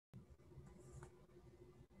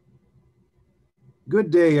Good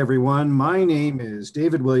day, everyone. My name is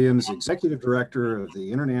David Williams, Executive Director of the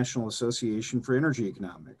International Association for Energy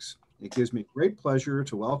Economics. It gives me great pleasure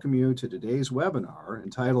to welcome you to today's webinar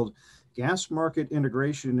entitled Gas Market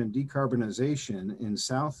Integration and Decarbonization in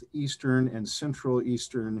Southeastern and Central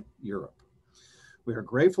Eastern Europe. We are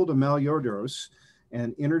grateful to Mel Yordos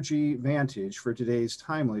and Energy Vantage for today's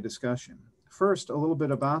timely discussion. First, a little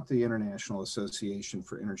bit about the International Association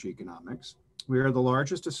for Energy Economics. We are the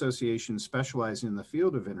largest association specializing in the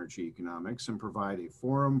field of energy economics and provide a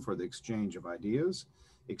forum for the exchange of ideas,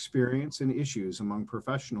 experience, and issues among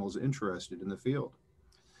professionals interested in the field.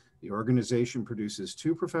 The organization produces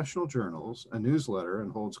 2 professional journals, a newsletter,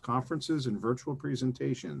 and holds conferences and virtual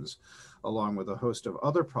presentations, along with a host of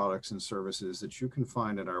other products and services that you can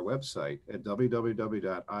find at our website at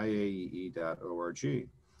www.iaee.org.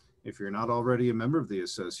 If you're not already a member of the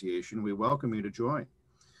association, we welcome you to join.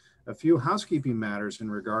 A few housekeeping matters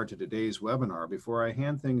in regard to today's webinar before I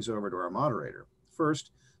hand things over to our moderator.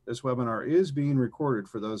 First, this webinar is being recorded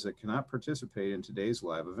for those that cannot participate in today's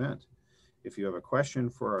live event. If you have a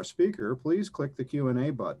question for our speaker, please click the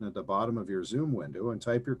Q&A button at the bottom of your Zoom window and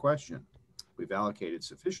type your question. We've allocated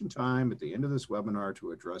sufficient time at the end of this webinar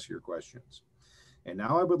to address your questions. And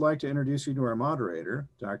now I would like to introduce you to our moderator,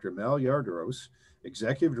 Dr. Mel Yordos,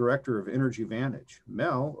 Executive Director of Energy Vantage.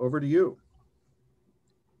 Mel, over to you.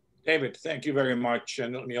 David, thank you very much.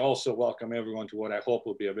 And let me also welcome everyone to what I hope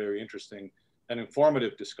will be a very interesting and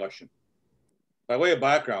informative discussion. By way of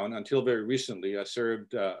background, until very recently, I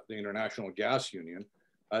served the International Gas Union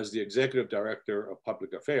as the Executive Director of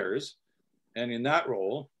Public Affairs. And in that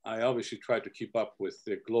role, I obviously tried to keep up with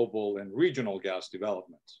the global and regional gas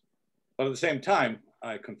developments. But at the same time,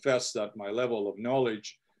 I confess that my level of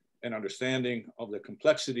knowledge and understanding of the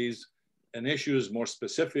complexities and issues more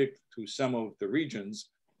specific to some of the regions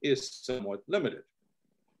is somewhat limited.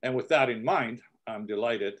 And with that in mind, I'm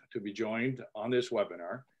delighted to be joined on this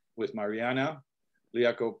webinar with Mariana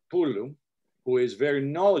Liakopoulou, who is very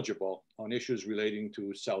knowledgeable on issues relating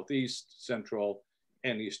to Southeast, Central,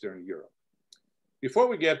 and Eastern Europe. Before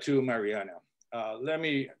we get to Mariana, I'm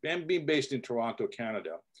being based in Toronto,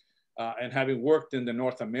 Canada, and having worked in the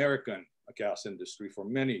North American gas industry for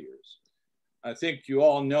many years. I think you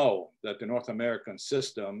all know that the North American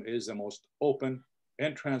system is the most open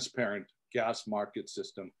and transparent gas market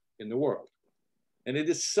system in the world. And it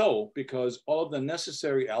is so because all of the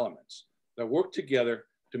necessary elements that work together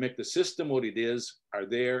to make the system what it is are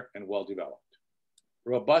there and well developed.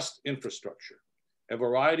 Robust infrastructure, a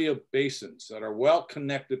variety of basins that are well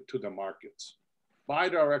connected to the markets,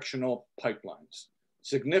 bidirectional pipelines,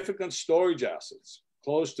 significant storage assets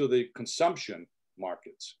close to the consumption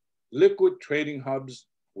markets, liquid trading hubs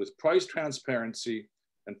with price transparency,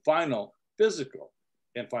 and final physical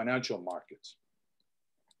and financial markets.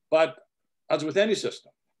 But as with any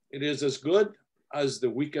system, it is as good as the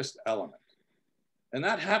weakest element. And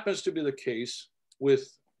that happens to be the case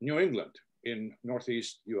with New England in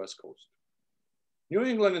Northeast US coast. New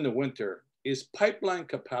England in the winter is pipeline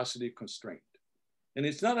capacity constrained. And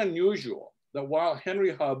it's not unusual that while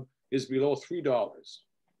Henry Hub is below $3,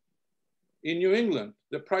 in New England,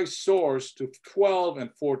 the price soars to $12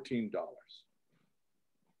 and $14.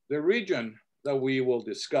 The region that we will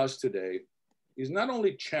discuss today is not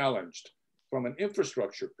only challenged from an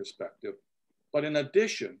infrastructure perspective, but in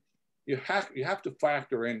addition, you have to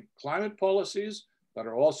factor in climate policies that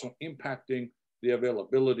are also impacting the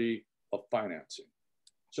availability of financing.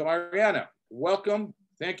 So Mariana, welcome.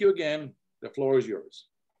 Thank you again. The floor is yours.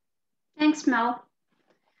 Thanks, Mel.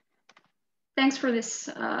 Thanks for this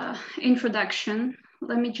introduction.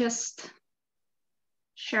 Let me just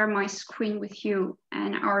share my screen with you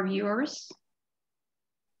and our viewers.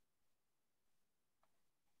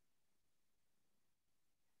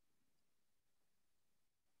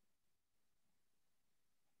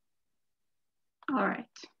 All right,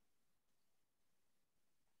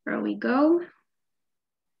 there we go.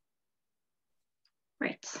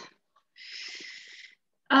 Great.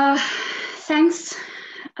 Thanks,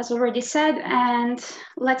 as already said, and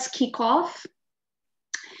let's kick off.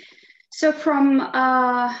 So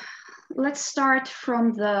let's start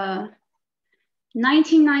from the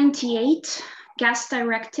 1998 gas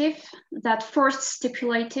directive that first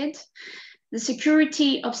stipulated the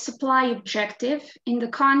security of supply objective in the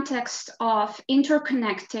context of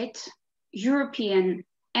interconnected European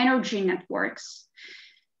energy networks,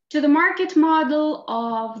 to the market model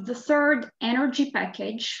of the third energy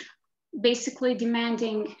package, basically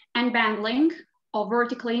demanding unbundling of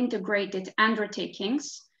vertically integrated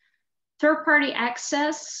undertakings, third-party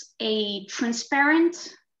access, a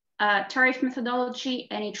transparent tariff methodology,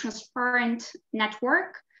 and a transparent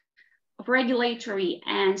network of regulatory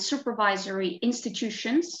and supervisory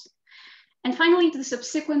institutions, and finally, the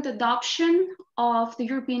subsequent adoption of the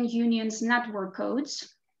European Union's network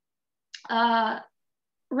codes,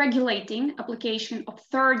 regulating application of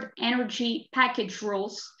third energy package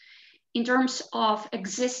rules in terms of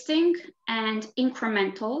existing and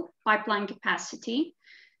incremental pipeline capacity.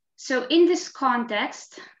 So in this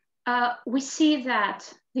context, we see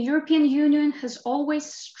that the European Union has always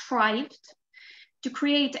strived to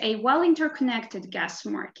create a well-interconnected gas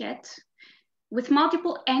market with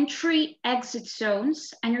multiple entry-exit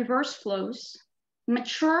zones and reverse flows,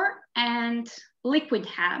 mature and liquid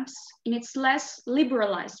hubs in its less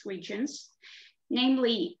liberalized regions,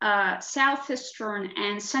 namely Southeastern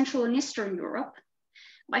and Central and Eastern Europe,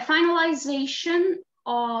 by finalization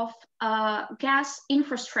of gas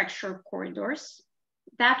infrastructure corridors,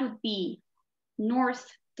 that would be north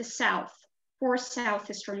to south for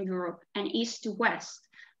Southeastern Europe and east to west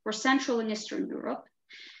for Central and Eastern Europe,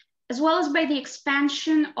 as well as by the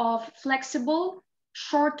expansion of flexible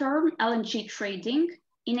short-term LNG trading,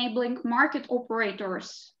 enabling market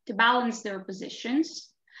operators to balance their positions,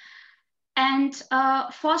 and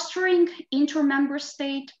fostering inter-member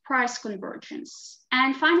state price convergence.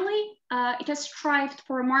 And finally, it has strived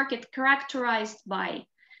for a market characterized by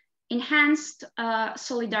enhanced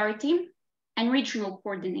solidarity and regional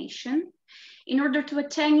coordination in order to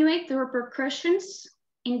attenuate the repercussions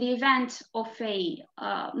in the event of a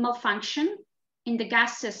malfunction in the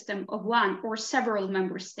gas system of one or several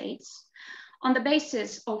member states on the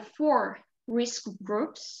basis of 4 risk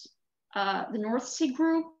groups, the North Sea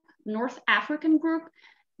Group, North African Group,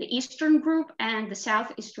 the Eastern Group, and the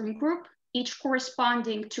Southeastern Group, each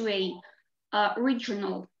corresponding to a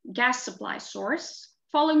regional gas supply source,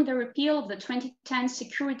 following the repeal of the 2010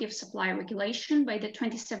 Security of Supply Regulation by the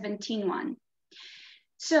 2017 one.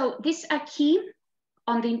 So this acquis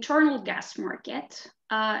on the internal gas market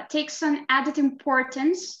takes on added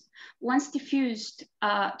importance once diffused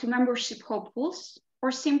to membership hopefuls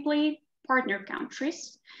or simply partner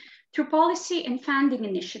countries through policy and funding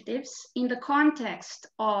initiatives in the context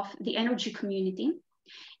of the energy community,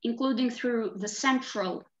 including through the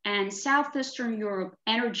Central and Southeastern Europe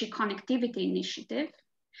Energy Connectivity Initiative,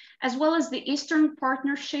 as well as the Eastern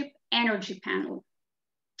Partnership Energy Panel.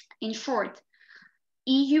 In short,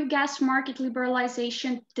 EU gas market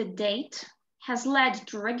liberalization to date has led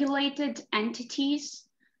to regulated entities,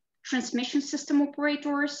 transmission system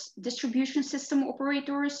operators, distribution system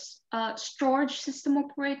operators, storage system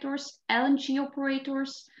operators, LNG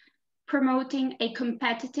operators, promoting a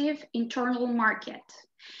competitive internal market.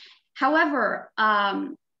 However,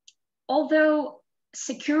 although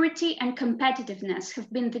security and competitiveness have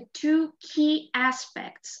been the 2 key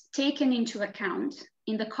aspects taken into account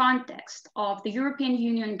in the context of the European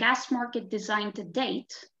Union gas market design to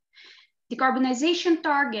date, decarbonization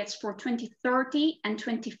targets for 2030 and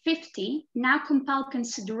 2050 now compel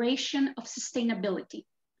consideration of sustainability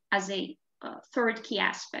as a third key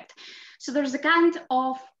aspect. So there's a kind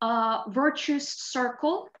of virtuous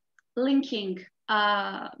circle linking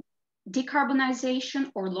decarbonization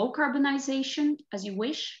or low carbonization, as you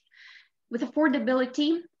wish, with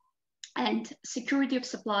affordability and security of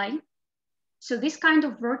supply. So this kind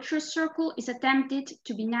of virtuous circle is attempted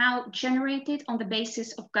to be now generated on the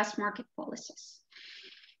basis of gas market policies.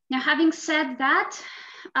 Now, having said that,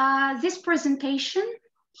 this presentation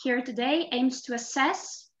here today aims to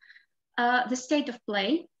assess the state of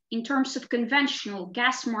play in terms of conventional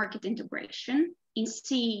gas market integration in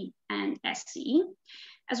CE and SCE,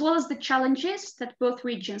 as well as the challenges that both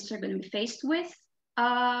regions are going to be faced with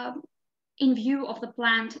in view of the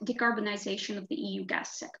planned decarbonization of the EU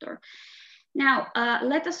gas sector. Now,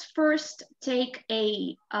 let us first take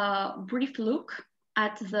a brief look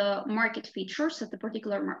at the market features, at the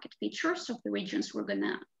particular market features of the regions we're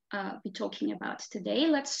gonna be talking about today.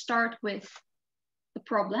 Let's start with the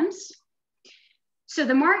problems. So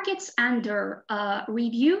the markets under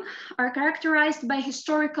review are characterized by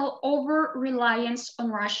historical over-reliance on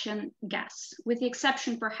Russian gas, with the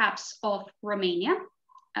exception perhaps of Romania,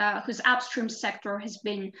 whose upstream sector has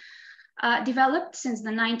been developed since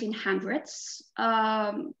the 1900s,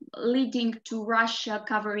 leading to Russia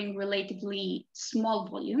covering relatively small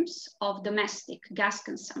volumes of domestic gas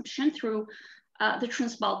consumption through the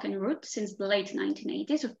Trans-Balkan route since the late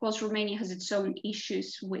 1980s. Of course, Romania has its own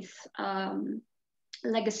issues with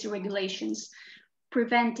legacy regulations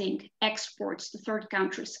preventing exports to third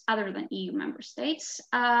countries other than EU member states.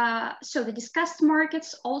 So the discussed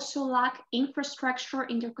markets also lack infrastructure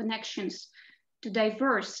interconnections to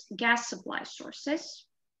diverse gas supply sources.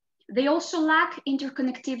 They also lack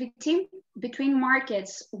interconnectivity between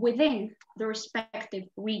markets within the respective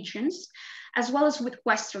regions, as well as with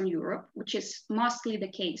Western Europe, which is mostly the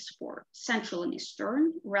case for Central and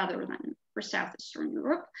Eastern rather than for Southeastern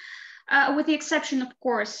Europe, with the exception, of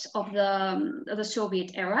course, of the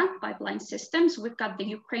Soviet era pipeline systems. We've got the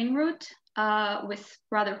Ukraine route with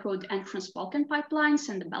Brotherhood and Trans-Balkan pipelines,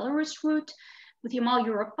 and the Belarus route with Yamal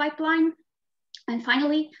Europe pipeline. And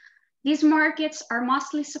finally, these markets are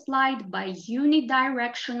mostly supplied by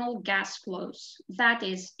unidirectional gas flows, that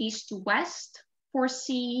is east to west for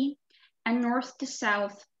CE and north to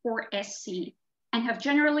south for SC, and have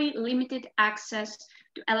generally limited access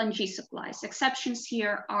to LNG supplies. Exceptions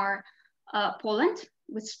here are Poland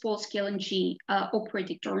with Polski LNG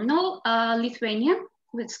operated terminal, Lithuania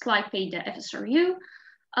with Klaipėda FSRU,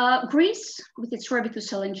 Greece with its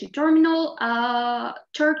Rebitus LNG terminal,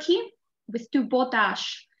 Turkey with 2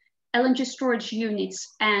 BOTAŞ LNG storage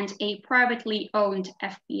units and a privately owned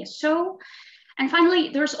FPSO. And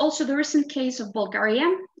finally, there's also the recent case of Bulgaria,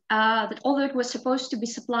 that although it was supposed to be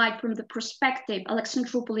supplied from the prospective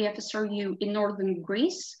Alexandroupoli FSRU in northern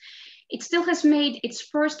Greece, it still has made its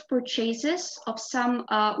first purchases of some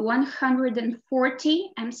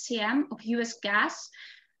 140 MCM of US gas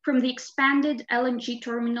from the expanded LNG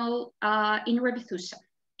terminal in Rebitus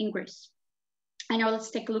in Greece. And now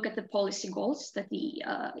let's take a look at the policy goals that the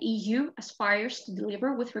EU aspires to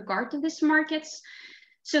deliver with regard to these markets.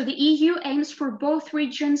 So the EU aims for both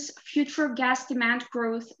regions' future gas demand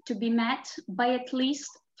growth to be met by at least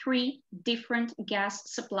 3 different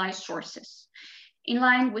gas supply sources, in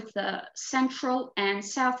line with the Central and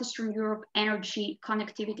Southeastern Europe energy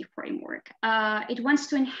connectivity framework. It wants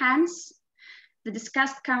to enhance the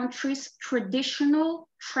discussed countries' traditional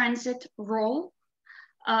transit role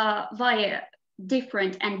via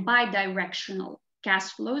different and bidirectional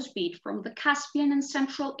gas flows, be it from the Caspian and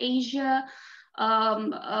Central Asia,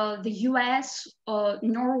 the US,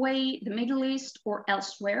 Norway, the Middle East, or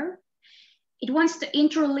elsewhere. It wants to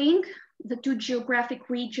interlink the 2 geographic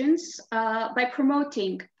regions by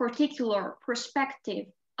promoting particular prospective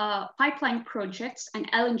pipeline projects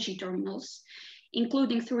and LNG terminals,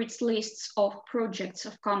 including through its lists of projects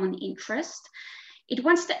of common interest. It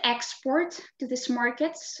wants to export to these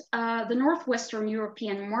markets the Northwestern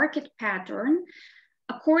European market pattern,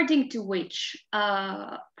 according to which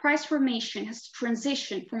price formation has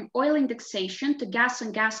transitioned from oil indexation to gas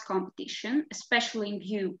and gas competition, especially in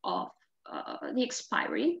view of the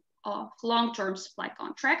expiry of long-term supply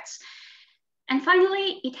contracts. And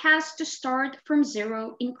finally, it has to start from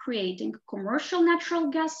zero in creating commercial natural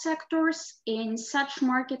gas sectors in such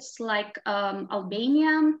markets like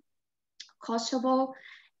Albania, Kosovo,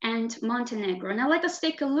 and Montenegro. Now let us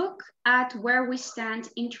take a look at where we stand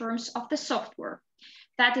in terms of the software.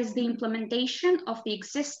 That is the implementation of the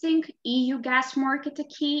existing EU gas market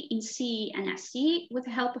acquis in CE and SE with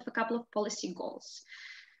the help of a couple of policy goals.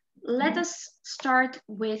 Let us start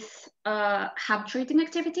with hub trading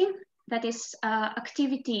activity. That is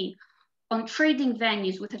activity on trading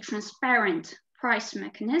venues with a transparent price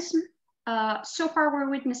mechanism. So far, we're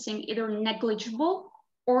witnessing either negligible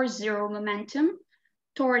or zero momentum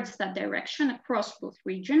towards that direction across both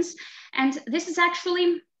regions. And this is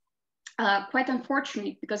actually quite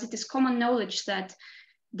unfortunate because it is common knowledge that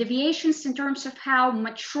deviations in terms of how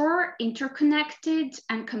mature, interconnected,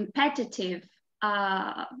 and competitive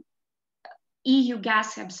EU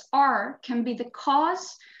gas hubs are can be the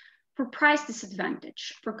cause for price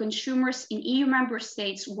disadvantage for consumers in EU member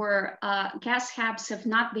states where gas hubs have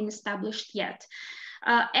not been established yet.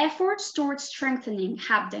 Efforts towards strengthening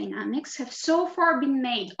hub dynamics have so far been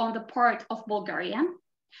made on the part of Bulgaria,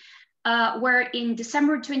 where in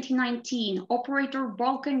December 2019, operator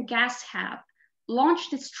Balkan Gas Hub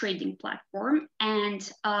launched its trading platform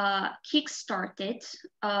and kick-started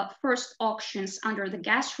first auctions under the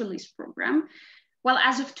gas release program. While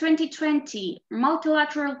as of 2020,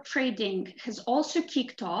 multilateral trading has also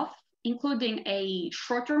kicked off, including a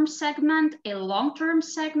short-term segment, a long-term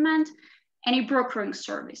segment, and a brokering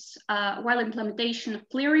service, while implementation of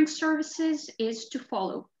clearing services is to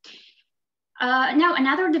follow. Now,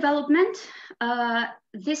 another development,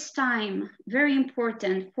 this time very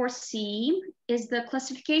important for CE, is the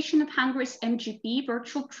classification of Hungary's MGP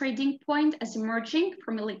virtual trading point as emerging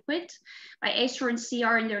from illiquid by ACER and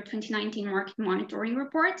CR in their 2019 market monitoring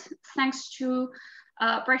report, thanks to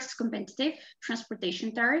price competitive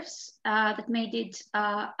transportation tariffs that made it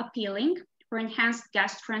appealing for enhanced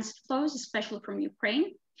gas transit flows, especially from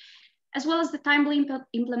Ukraine, as well as the timely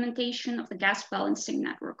implementation of the gas balancing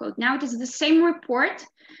network code. Now, it is the same report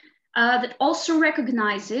that also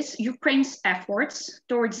recognizes Ukraine's efforts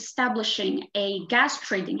towards establishing a gas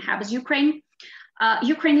trading hub. As Ukraine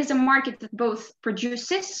is a market that both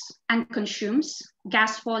produces and consumes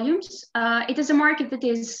gas volumes. It is a market that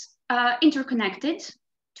is interconnected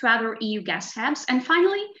to other EU gas hubs. And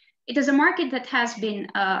finally, it is a market that has been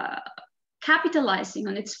capitalizing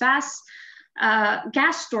on its vast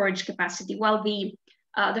gas storage capacity, while the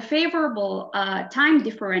favorable time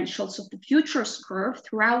differentials of the futures curve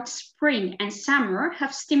throughout spring and summer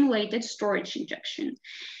have stimulated storage injection.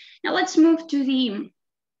 Now let's move to the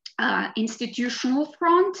institutional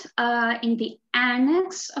front. In the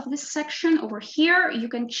annex of this section over here, you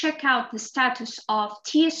can check out the status of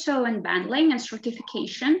TSO unbundling and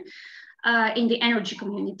certification in the energy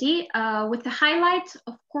community, with the highlight,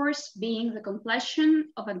 of course, being the completion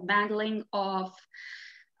of unbundling of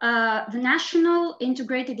the National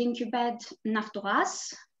Integrated Incubed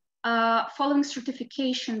Naftogaz, following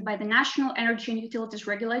certification by the National Energy and Utilities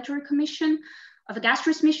Regulatory Commission of a gas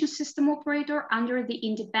transmission system operator under the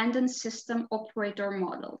independent system operator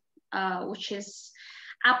model, which is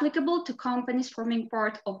applicable to companies forming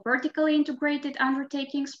part of vertically integrated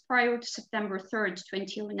undertakings prior to September 3rd,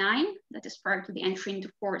 2009, that is prior to the entry into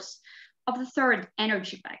force of the third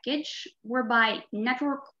energy package, whereby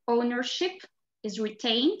network ownership is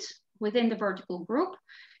retained within the vertical group,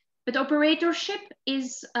 but operatorship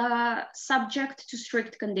is subject to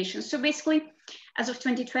strict conditions. So basically, as of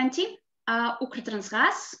 2020,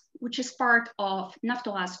 Ukretransgaz, which is part of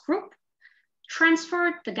Naftogaz Group,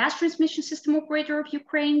 transferred the gas transmission system operator of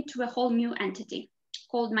Ukraine to a whole new entity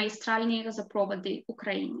called Magistralные Газопроводы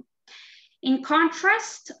Украины. In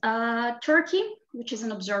contrast, Turkey, which is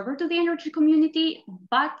an observer to the energy community,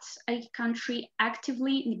 but a country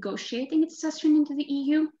actively negotiating its accession into the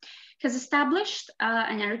EU, has established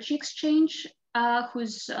an energy exchange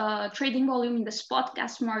whose trading volume in the spot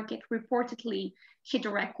gas market reportedly hit a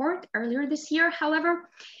record earlier this year. However,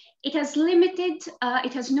 it has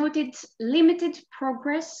noted limited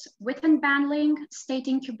progress with unbundling, state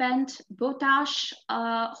incumbent, BOTAŞ,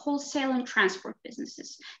 wholesale and transport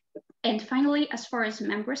businesses. And finally, as far as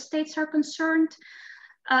member states are concerned,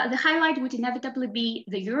 the highlight would inevitably be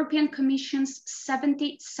the European Commission's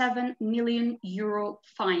 77 million euro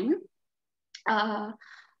fine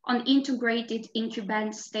on integrated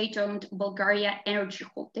incumbent state-owned Bulgaria Energy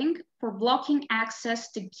Holding for blocking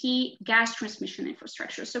access to key gas transmission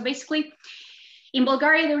infrastructure. So basically, in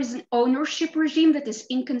Bulgaria, there is an ownership regime that is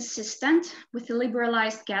inconsistent with the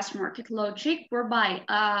liberalized gas market logic, whereby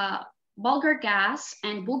Bulgargas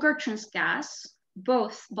and Bulgartransgaz,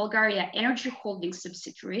 both Bulgaria Energy Holding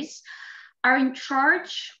subsidiaries, are in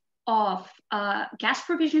charge of gas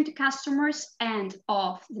provision to customers and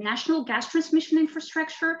of the national gas transmission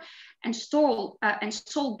infrastructure and sole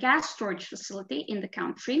gas storage facility in the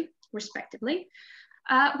country, respectively,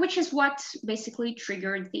 which is what basically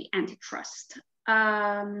triggered the antitrust.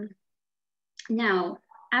 Now,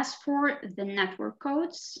 as for the network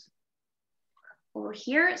codes over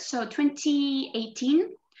here, so 2018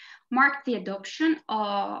 marked the adoption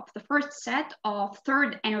of the first set of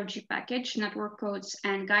third energy package network codes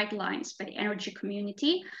and guidelines by the energy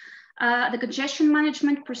community. The congestion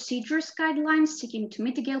management procedures guidelines seeking to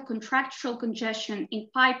mitigate contractual congestion in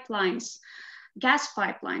pipelines, gas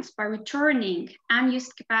pipelines, by returning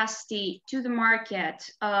unused capacity to the market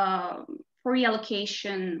for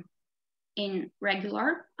reallocation in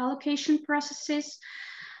regular allocation processes.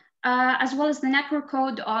 As well as the network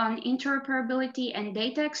code on interoperability and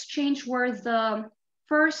data exchange were the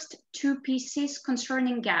first two pieces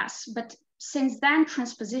concerning gas, but since then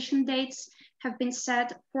transposition dates have been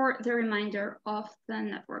set for the remainder of the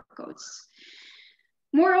network codes.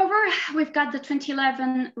 Moreover, we've got the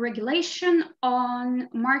 2011 regulation on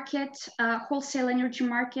market, wholesale energy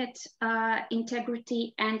market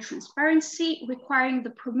integrity and transparency, requiring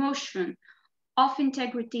the promotion of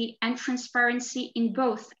integrity and transparency in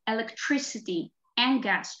both electricity and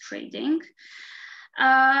gas trading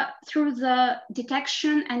through the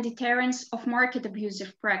detection and deterrence of market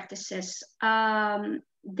abusive practices.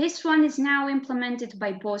 This one is now implemented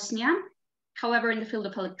by Bosnia, however, in the field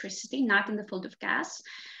of electricity, not in the field of gas,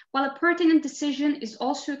 while a pertinent decision is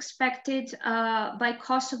also expected by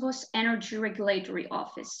Kosovo's Energy Regulatory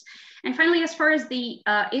Office. And finally, as far as the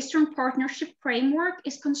Eastern Partnership Framework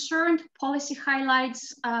is concerned, policy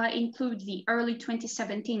highlights include the early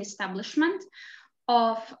 2017 establishment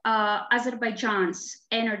of Azerbaijan's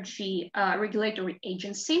Energy Regulatory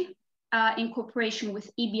Agency in cooperation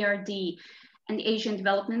with EBRD and the Asian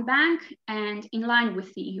Development Bank, and in line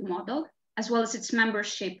with the EU model, as well as its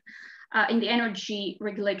membership in the Energy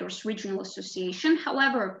Regulators Regional Association.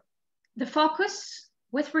 However, the focus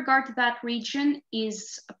with regard to that region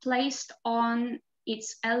is placed on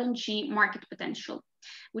its LNG market potential,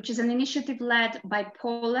 which is an initiative led by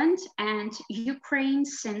Poland and Ukraine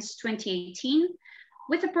since 2018,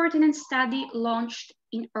 with a pertinent study launched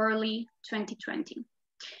in early 2020.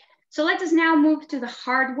 So let us now move to the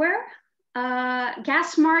hardware.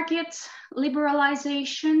 Gas market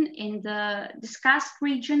liberalization in the discussed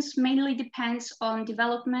regions mainly depends on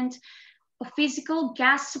development of physical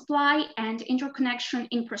gas supply and interconnection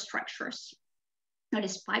infrastructures. That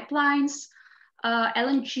is pipelines,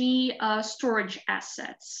 LNG storage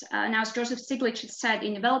assets. Now, as Joseph Stiglitz said,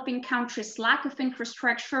 in developing countries, lack of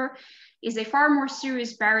infrastructure is a far more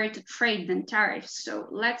serious barrier to trade than tariffs. So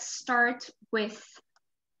let's start with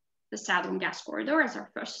the Southern Gas Corridor as our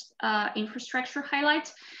first infrastructure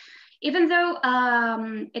highlight. Even though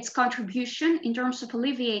its contribution in terms of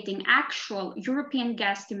alleviating actual European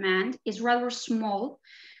gas demand is rather small,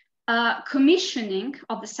 commissioning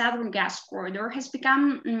of the Southern Gas Corridor has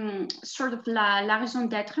become sort of la raison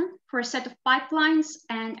d'etre for a set of pipelines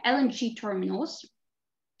and LNG terminals,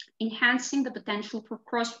 enhancing the potential for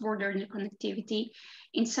cross-border interconnectivity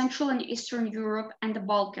in Central and Eastern Europe and the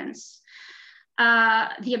Balkans.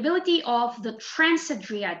 The ability of the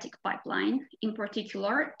Trans-Adriatic pipeline, in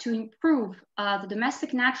particular, to improve the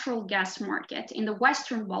domestic natural gas market in the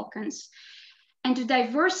Western Balkans and to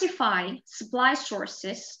diversify supply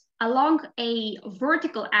sources along a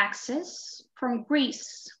vertical axis from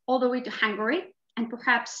Greece all the way to Hungary and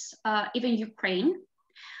perhaps even Ukraine,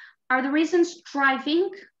 are the reasons driving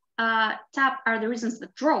that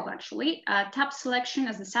drove actually TAP selection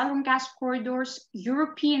as the Southern Gas Corridor's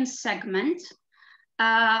European segment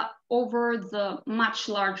over the much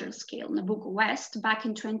larger scale, Nabucco West, back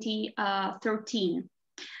in 2013.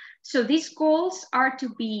 So these goals are to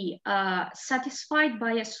be satisfied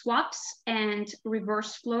via swaps and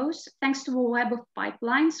reverse flows, thanks to a web of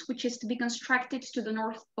pipelines, which is to be constructed to the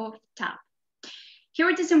north of TAP. Here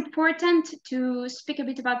it is important to speak a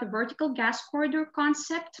bit about the vertical gas corridor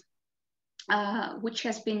concept, which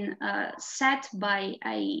has been set by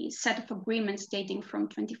a set of agreements dating from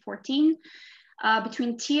 2014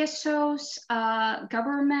 between TSOs,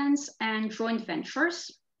 governments, and joint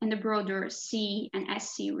ventures in the broader C and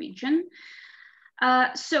SC region.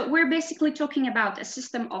 So we're basically talking about a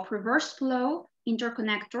system of reverse flow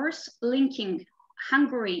interconnectors linking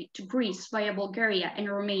Hungary to Greece via Bulgaria and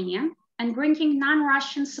Romania, and bringing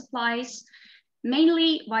non-Russian supplies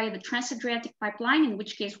mainly via the Trans-Adriatic pipeline, in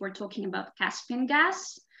which case we're talking about Caspian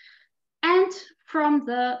gas, and from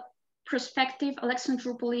the prospective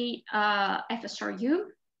Alexandroupoli FSRU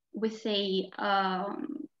with a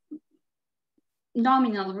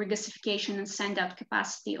nominal regasification and send-out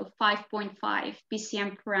capacity of 5.5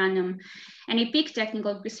 BCM per annum, and a peak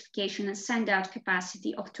technical regasification and send-out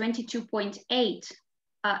capacity of 22.8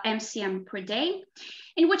 MCM per day,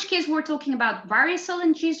 in which case we're talking about various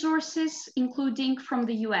LNG sources, including from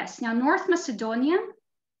the US. Now, North Macedonia,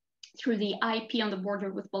 through the IP on the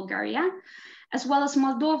border with Bulgaria, as well as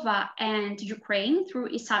Moldova and Ukraine through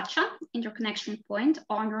Isacha interconnection point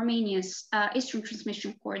on Romania's Eastern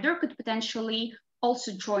Transmission Corridor, could potentially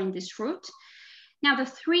also join this route. Now, the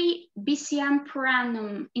 3 BCM per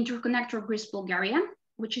annum interconnector Greece-Bulgaria,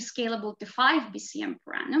 which is scalable to 5 BCM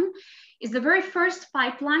per annum, is the very first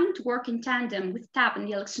pipeline to work in tandem with TAP and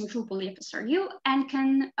the Alexandroupoli FSRU, and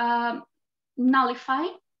can nullify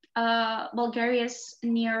Bulgaria's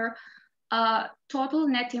near total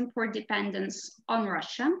net import dependence on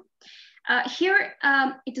Russia. Here,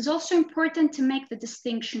 it is also important to make the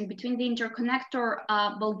distinction between the interconnector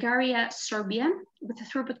Bulgaria-Serbia with a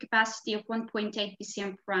throughput capacity of 1.8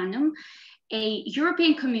 BCM per annum, a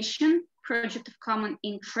European Commission project of common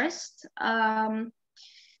interest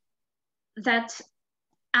that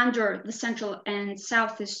under the Central and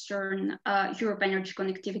Southeastern Europe Energy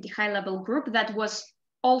Connectivity High-Level Group that was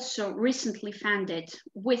also recently funded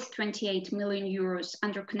with 28 million euros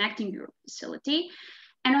under Connecting Europe facility.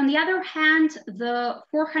 And on the other hand, the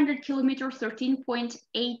 400 kilometer,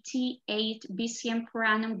 13.88 BCM per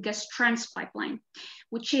annum Gas-Trans pipeline,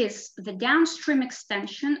 which is the downstream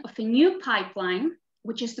extension of a new pipeline,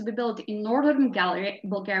 which is to be built in northern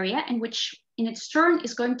Bulgaria, and which in its turn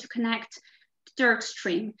is going to connect to Turk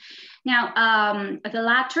Stream. Now, the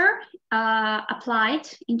latter applied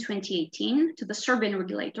in 2018 to the Serbian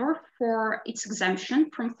regulator for its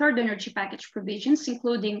exemption from third energy package provisions,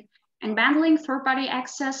 including unbundling, third-party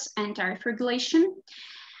access, and tariff regulation.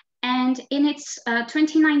 And in its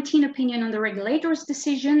 2019 opinion on the regulator's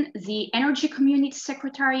decision, the Energy Community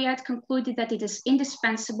Secretariat concluded that it is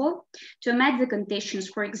indispensable to amend the conditions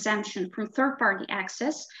for exemption from third-party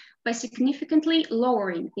access by significantly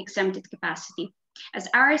lowering the exempted capacity as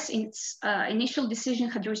Aris in its initial decision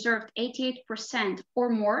had reserved 88% or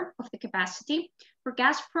more of the capacity for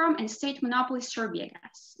Gazprom and state monopoly Serbia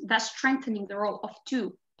Gas, thus strengthening the role of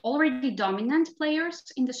two already dominant players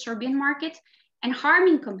in the Serbian market and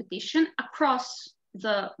harming competition across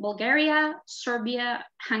the Bulgaria, Serbia,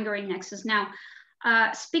 Hungary nexus. Now,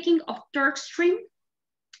 speaking of Turk Stream,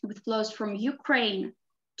 with flows from Ukraine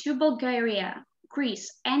to Bulgaria,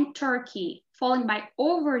 Greece, and Turkey falling by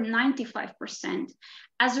over 95%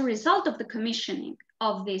 as a result of the commissioning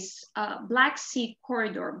of this Black Sea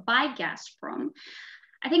corridor by Gazprom,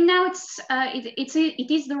 I think now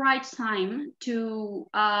it is the right time to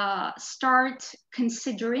start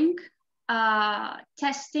considering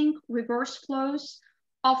testing reverse flows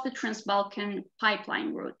of the Trans-Balkan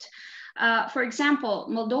pipeline route. For example,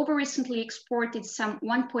 Moldova recently exported some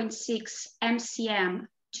 1.6 MCM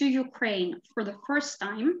to Ukraine for the first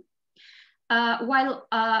time, while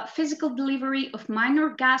physical delivery of minor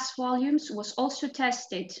gas volumes was also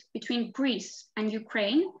tested between Greece and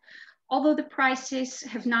Ukraine, although the prices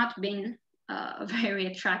have not been very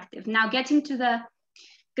attractive. Now, getting to the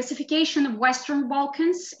gasification of Western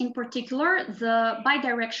Balkans, in particular, the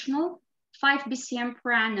bidirectional 5 BCM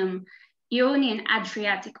per annum Ionian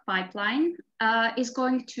Adriatic pipeline is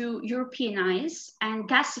going to Europeanize and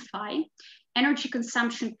gasify energy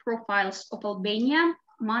consumption profiles of Albania,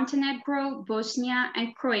 Montenegro, Bosnia,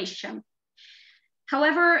 and Croatia.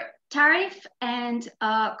 However, tariff and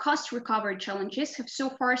cost recovery challenges have so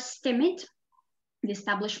far stymied the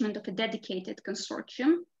establishment of a dedicated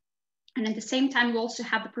consortium. And at the same time, we also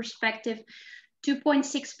have the prospective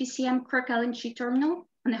 2.6 BCM Krk LNG terminal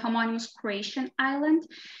on the homonymous Croatian island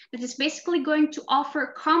that is basically going to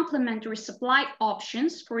offer complementary supply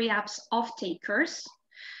options for EAP's off-takers,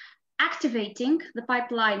 activating the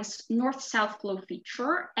pipeline's north-south flow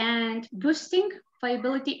feature and boosting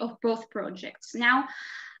viability of both projects. Now,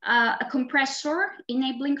 a compressor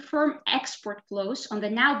enabling firm export flows on the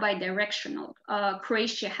now bidirectional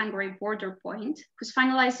Croatia-Hungary border point, whose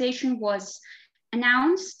finalization was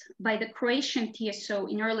announced by the Croatian TSO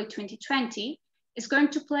in early 2020, is going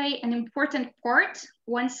to play an important part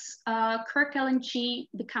once Krk LNG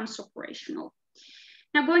becomes operational.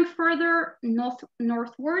 Now, going further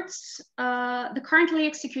northwards, the currently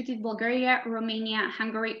executed Bulgaria, Romania,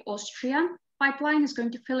 Hungary, Austria pipeline is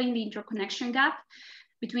going to fill in the interconnection gap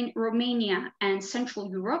between Romania and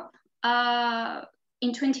Central Europe.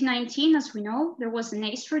 In 2019, as we know, there was an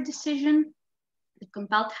ACER decision that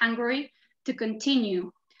compelled Hungary to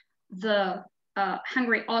continue the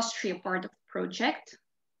Hungary-Austria part of the project.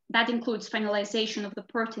 That includes finalization of the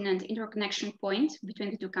pertinent interconnection point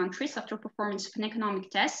between the two countries after performance of an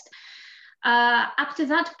economic test. Up to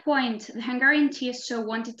that point, the Hungarian TSO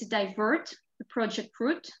wanted to divert the project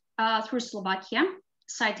route through Slovakia,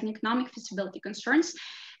 citing economic feasibility concerns.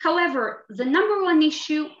 However, the number one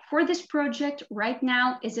issue for this project right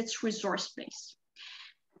now is its resource base.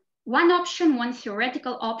 One option, one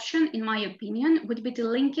theoretical option, in my opinion, would be to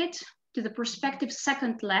link it to the prospective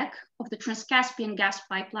second leg of the Trans-Caspian gas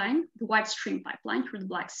pipeline, the White Stream pipeline through the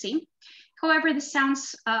Black Sea. However, this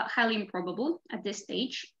sounds highly improbable at this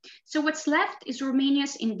stage. So what's left is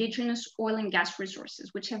Romania's indigenous oil and gas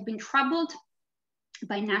resources, which have been troubled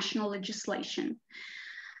by national legislation.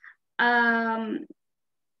 As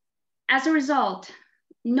a result,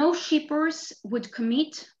 no shippers would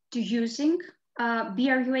commit to using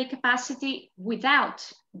BRUA capacity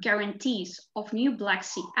without guarantees of new Black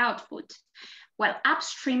Sea output, while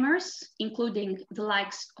upstreamers, including the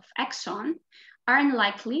likes of Exxon, are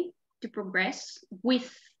unlikely to progress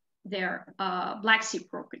with their Black Sea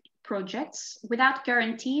projects without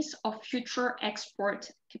guarantees of future export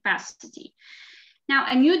capacity. Now,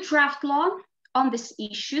 a new draft law on this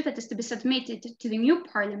issue that is to be submitted to the new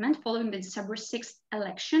parliament following the December 6th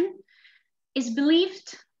election is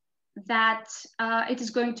believed that it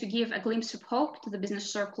is going to give a glimpse of hope to the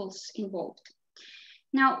business circles involved.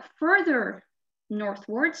 Now, further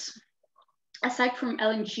northwards, aside from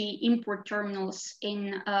LNG import terminals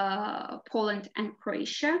in Poland and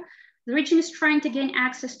Croatia, the region is trying to gain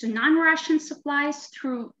access to non-Russian supplies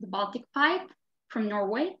through the Baltic Pipe from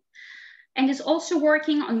Norway, and is also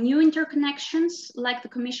working on new interconnections like the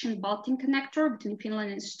commissioned Baltic connector between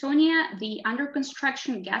Finland and Estonia, the under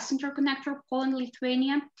construction gas interconnector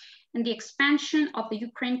Poland-Lithuania, and the expansion of the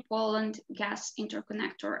Ukraine-Poland gas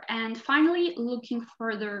interconnector. And finally, looking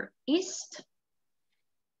further east,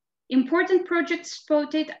 important projects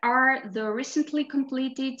spotted are the recently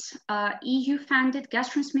completed EU-funded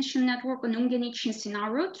gas transmission network on Ungeni-Chisinau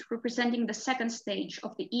route, representing the second stage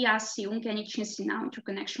of the EASI Ungeni-Chisinau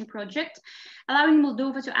interconnection project, allowing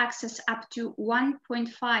Moldova to access up to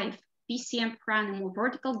 1.5 BCM per annum of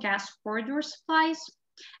vertical gas corridor supplies,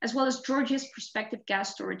 as well as Georgia's prospective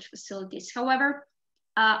gas storage facilities. However,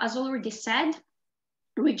 as already said,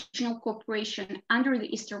 regional cooperation under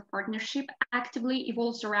the Eastern Partnership actively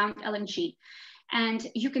evolves around LNG. And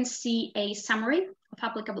you can see a summary of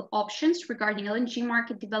applicable options regarding LNG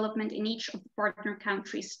market development in each of the partner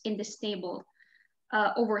countries in this table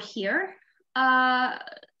over here.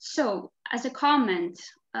 So as a comment,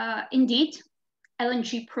 indeed,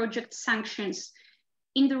 LNG project sanctions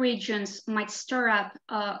in the regions might stir up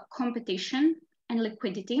competition and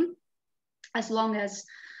liquidity, as long as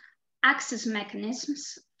access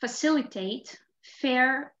mechanisms facilitate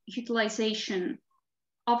fair utilization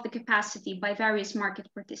of the capacity by various market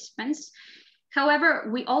participants. However,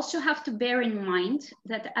 we also have to bear in mind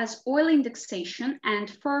that as oil indexation and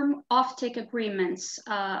firm offtake agreements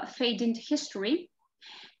fade into history,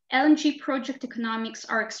 LNG project economics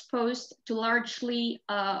are exposed to largely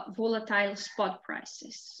volatile spot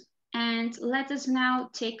prices. And let us now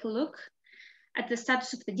take a look at the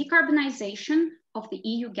status of the decarbonization of the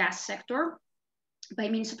EU gas sector by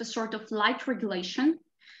means of a sort of light regulation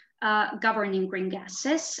governing green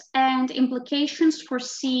gases and implications for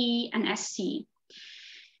CE and SCE.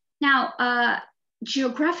 Now,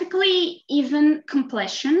 geographically even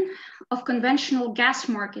completion of conventional gas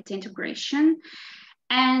market integration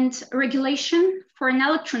and regulation for an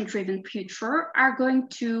electron-driven future are going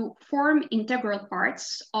to form integral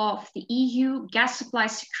parts of the EU gas supply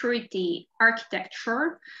security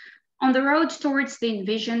architecture on the road towards the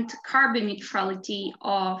envisioned carbon neutrality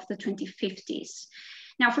of the 2050s.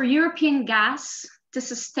 Now, for European gas to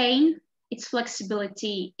sustain its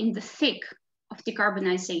flexibility in the thick of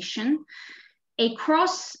decarbonization, a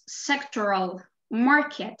cross-sectoral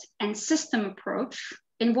market and system approach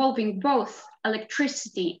involving both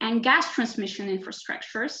electricity and gas transmission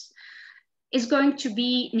infrastructures is going to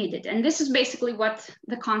be needed. And this is basically what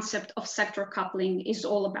the concept of sector coupling is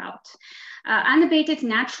all about. Unabated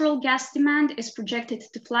natural gas demand is projected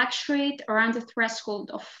to fluctuate around the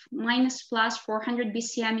threshold of ±400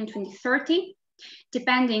 BCM in 2030,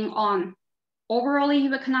 depending on overall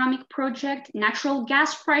EU economic project, natural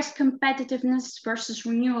gas price competitiveness versus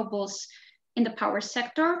renewables in the power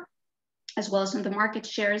sector, as well as on the market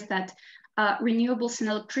shares that renewables and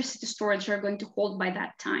electricity storage are going to hold by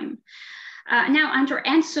that time. Now, under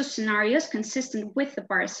ENSO scenarios consistent with the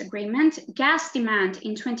Paris Agreement, gas demand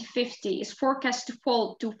in 2050 is forecast to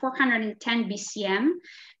fall to 410 BCM,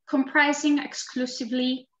 comprising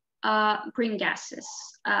exclusively green gases,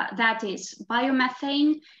 that is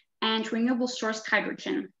biomethane and renewable sourced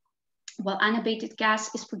hydrogen, while unabated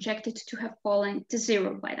gas is projected to have fallen to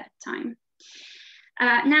zero by that time.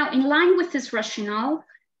 Now, in line with this rationale,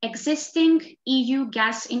 existing EU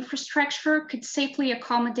gas infrastructure could safely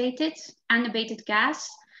accommodate unabated gas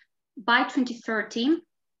by 2030,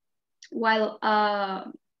 while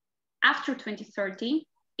after 2030,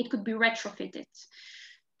 it could be retrofitted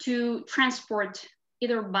to transport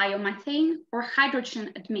either biomethane or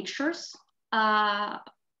hydrogen admixtures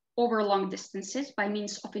over long distances by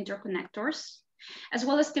means of interconnectors, as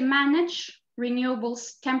well as to manage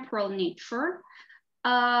renewables' temporal nature,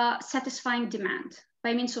 satisfying demand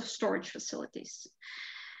by means of storage facilities.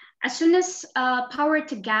 As soon as power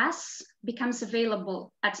to gas becomes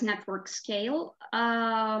available at network scale,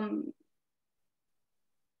 the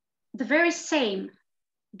very same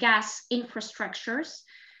gas infrastructures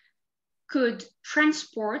could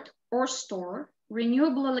transport or store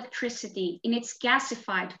renewable electricity in its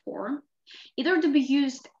gasified form, either to be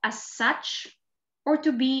used as such or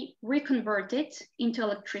to be reconverted into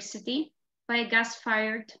electricity by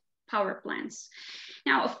gas-fired power plants.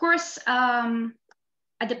 Now, of course,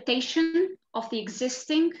 adaptation of the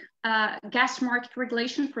existing gas market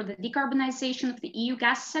regulation for the decarbonization of the EU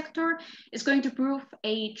gas sector is going to prove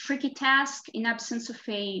a tricky task in absence of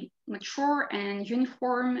a mature and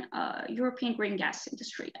uniform European green gas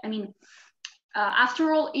industry. I mean,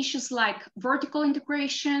 after all, issues like vertical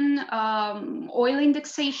integration, oil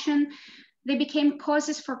indexation, they became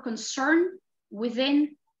causes for concern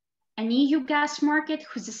within an EU gas market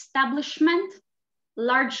whose establishment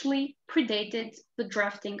largely predated the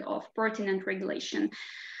drafting of pertinent regulation.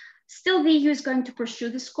 Still, the EU is going to pursue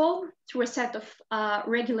this goal through a set of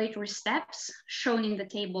regulatory steps shown in the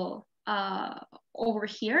table over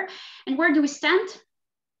here. And where do we stand?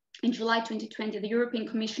 In July 2020, the European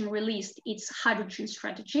Commission released its hydrogen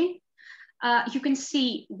strategy. You can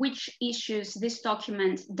see which issues this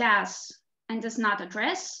document does and does not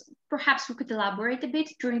address. Perhaps we could elaborate a bit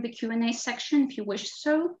during the Q&A section if you wish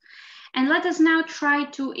so. And let us now try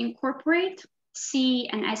to incorporate CE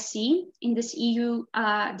and SE in this EU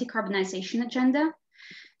decarbonization agenda.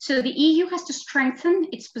 So the EU has to strengthen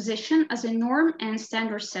its position as a norm and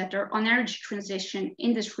standard setter on energy transition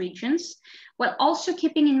in these regions, while also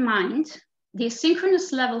keeping in mind the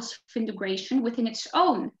asynchronous levels of integration within its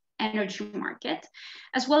own energy market,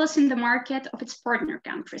 as well as in the market of its partner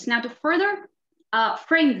countries. Now, to further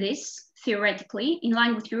frame this theoretically in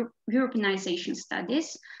line with Europeanization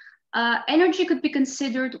studies, energy could be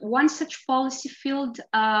considered one such policy field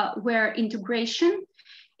where integration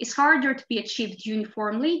is harder to be achieved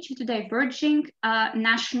uniformly due to diverging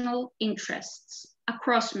national interests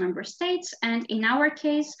across member states, and in our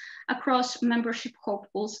case, across membership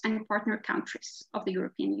hopefuls and partner countries of the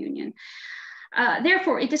European Union.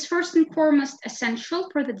 Therefore, it is first and foremost essential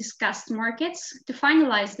for the discussed markets to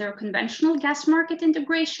finalize their conventional gas market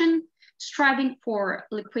integration, striving for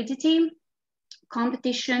liquidity,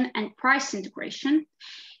 competition, and price integration,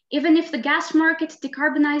 even if the gas market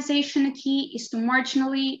decarbonization key is to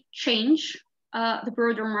marginally change the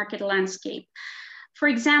broader market landscape. For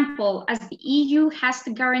example, as the EU has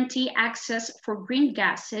to guarantee access for green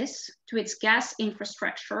gases to its gas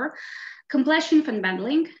infrastructure, completion of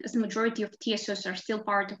unbundling, as the majority of TSOs are still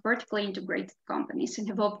part of vertically integrated companies and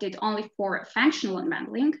have opted only for functional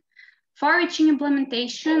unbundling, far-reaching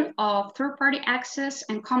implementation of third-party access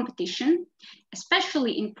and competition,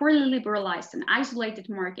 especially in poorly liberalized and isolated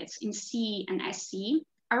markets in CE and SCE,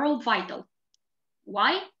 are all vital.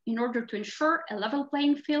 Why? In order to ensure a level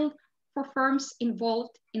playing field for firms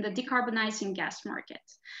involved in the decarbonizing gas market.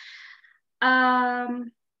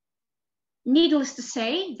 Needless to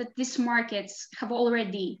say that these markets have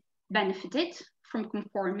already benefited from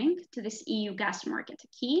conforming to this EU gas market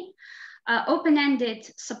key.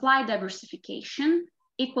 Open-ended supply diversification,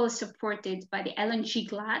 equally supported by the LNG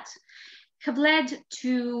glut, have led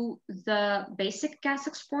to the basic gas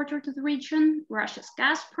exporter to the region, Russia's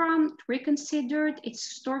Gazprom, reconsidered its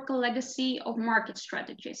historical legacy of market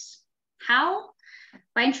strategies. How?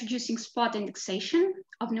 By introducing spot indexation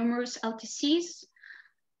of numerous LTCs,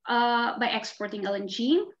 by exporting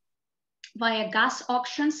LNG, via gas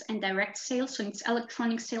auctions and direct sales on its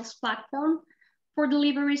electronic sales platform for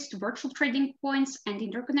deliveries to virtual trading points and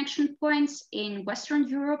interconnection points in Western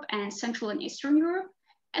Europe and Central and Eastern Europe,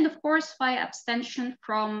 and of course, via abstention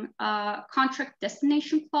from contract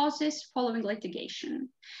destination clauses following litigation.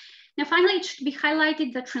 Now, finally, it should be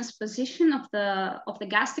highlighted that transposition of the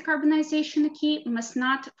gas decarbonization key must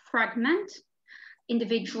not fragment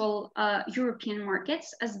individual European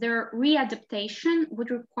markets, as their readaptation would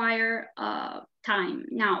require time.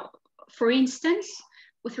 Now, for instance,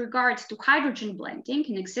 with regard to hydrogen blending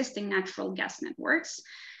in existing natural gas networks,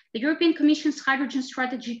 the European Commission's hydrogen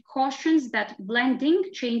strategy cautions that blending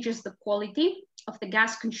changes the quality of the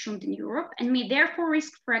gas consumed in Europe and may therefore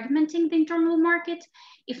risk fragmenting the internal market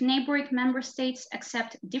if neighboring member states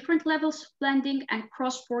accept different levels of blending and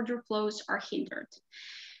cross-border flows are hindered.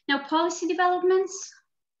 Now, policy developments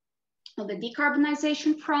on the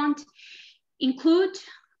decarbonization front include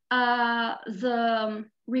the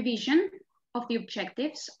revision of the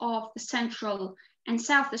objectives of the Central and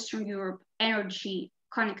Southeastern Europe Energy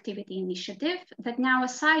Connectivity Initiative that now,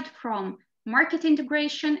 aside from market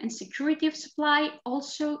integration and security of supply,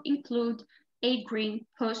 also include a green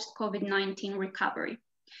post-COVID-19 recovery.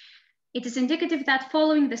 It is indicative that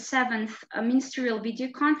following the 7th ministerial video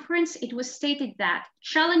conference, it was stated that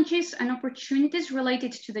challenges and opportunities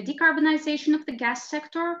related to the decarbonization of the gas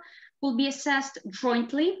sector will be assessed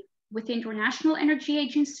jointly with the International Energy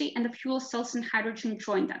Agency and the Fuel Cells and Hydrogen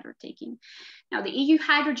Joint Undertaking. Now, the EU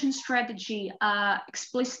hydrogen strategy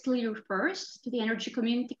explicitly refers to the energy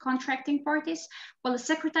community contracting parties, while the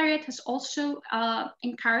Secretariat has also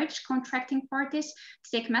encouraged contracting parties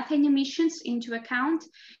to take methane emissions into account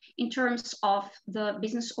in terms of the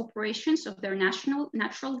business operations of their national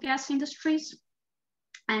natural gas industries.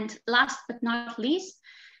 And last but not least,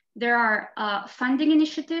 there are funding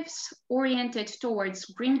initiatives oriented towards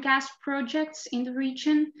green gas projects in the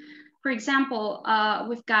region. For example,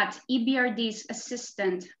 we've got EBRD's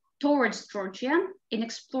assistance towards Georgia in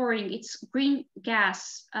exploring its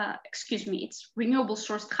its renewable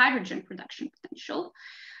sourced hydrogen production potential,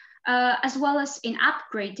 as well as in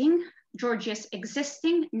upgrading Georgia's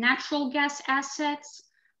existing natural gas assets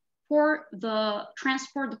for the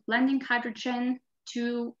transport of blending hydrogen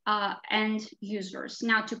to end users.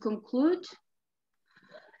 Now, to conclude,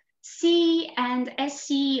 C and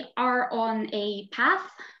SC are on a path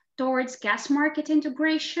towards gas market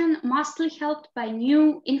integration, mostly helped by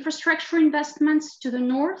new infrastructure investments to the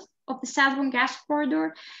north of the Southern Gas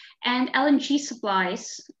Corridor and LNG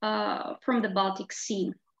supplies from the Baltic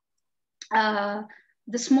Sea.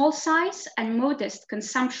 The small size and modest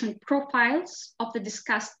consumption profiles of the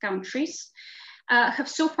discussed countries have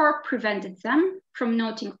so far prevented them from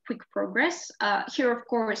noting quick progress. Here, of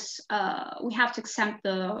course, we have to exempt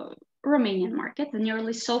the Romanian market, the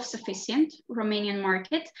nearly self-sufficient Romanian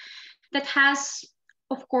market that has,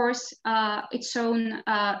 of course, its own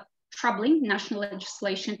troubling national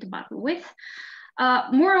legislation to battle with.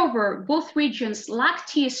 Moreover, both regions lack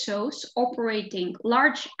TSOs operating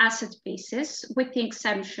large asset bases, with the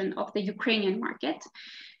exception of the Ukrainian market.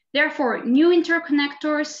 Therefore, new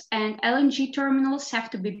interconnectors and LNG terminals have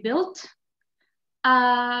to be built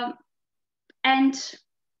and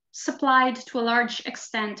supplied to a large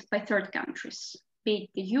extent by third countries, be it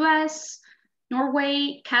the US,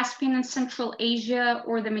 Norway, Caspian and Central Asia,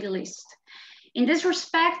 or the Middle East. In this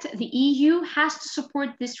respect, the EU has to support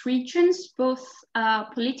these regions both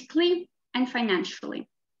politically and financially.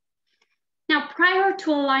 Now, prior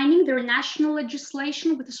to aligning their national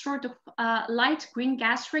legislation with a sort of light green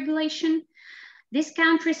gas regulation, these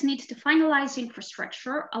countries need to finalize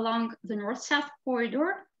infrastructure along the North-South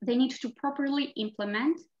corridor. They need to properly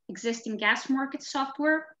implement existing gas market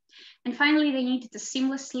software. And finally, they need to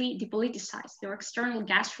seamlessly depoliticize their external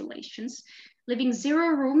gas relations, leaving zero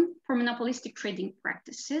room for monopolistic trading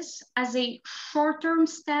practices as a short-term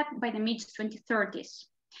step by the mid-2030s.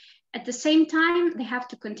 At the same time, they have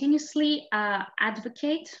to continuously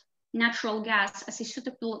advocate natural gas as a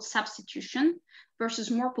suitable substitution versus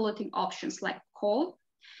more polluting options like coal,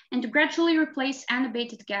 and to gradually replace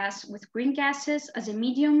unabated gas with green gases as a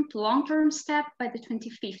medium to long-term step by the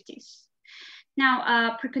 2050s.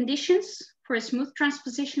 Now, preconditions for a smooth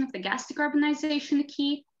transposition of the gas decarbonization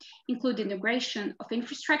key include integration of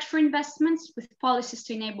infrastructure investments with policies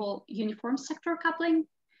to enable uniform sector coupling,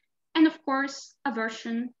 and of course,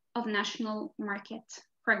 aversion of national market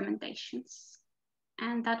fragmentations.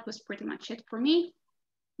 And that was pretty much it for me.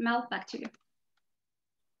 Mel, back to you.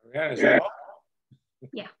 Yeah,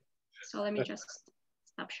 yeah. So let me just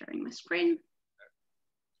stop sharing my screen.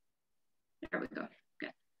 There we go.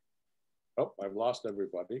 Good. Oh, I've lost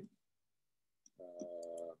everybody.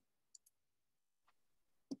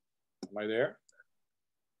 Am I there?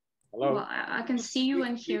 Hello? Well, I can see you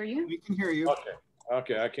and hear you. We can hear you. Okay.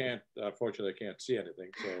 Okay, I can't, unfortunately, I can't see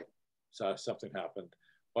anything, so something happened.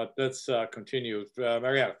 But let's continue.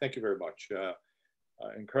 Mariana, thank you very much.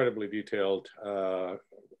 Incredibly detailed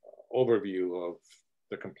overview of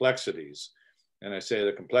the complexities. And I say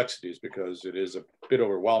the complexities because it is a bit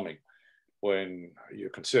overwhelming when you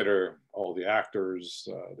consider all the actors,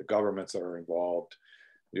 the governments that are involved,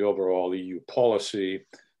 the overall EU policy,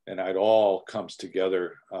 and how it all comes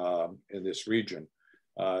together in this region.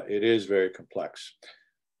 It is very complex.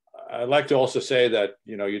 I'd like to also say that,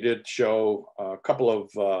 you know, you did show a couple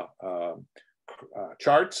of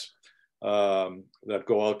charts that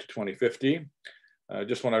go out to 2050. I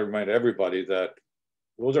just want to remind everybody that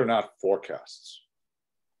those are not forecasts.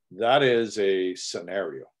 That is a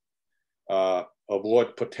scenario of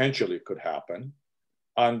what potentially could happen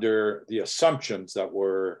under the assumptions that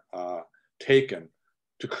were taken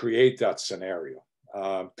to create that scenario.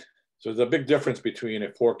 So there's a big difference between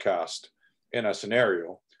a forecast and a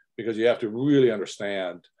scenario, because you have to really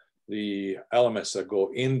understand the elements that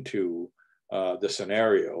go into the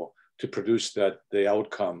scenario to produce the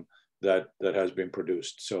outcome that has been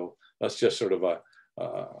produced. So that's just sort of a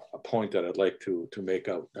point that I'd like to make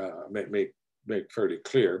fairly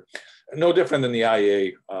clear. No different than the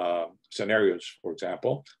IEA scenarios, for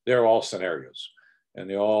example. They're all scenarios, and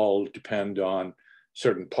they all depend on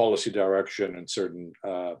certain policy direction and certain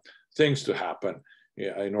things to happen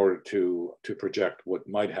in order to project what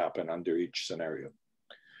might happen under each scenario.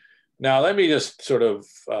 Now, let me just sort of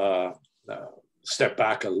step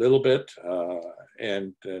back a little bit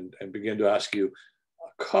and begin to ask you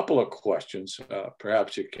a couple of questions.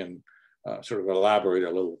 Perhaps you can sort of elaborate a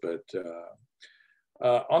little bit.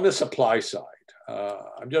 On the supply side,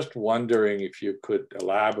 I'm just wondering if you could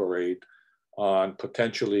elaborate on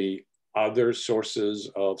potentially other sources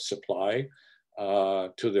of supply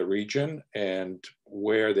to the region and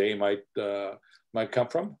where they might come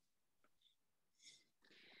from?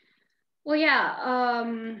 Well,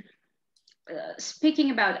 yeah.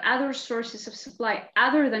 Speaking about other sources of supply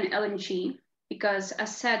other than LNG, because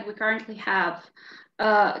as said, we currently have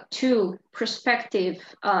two prospective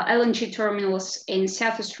LNG terminals in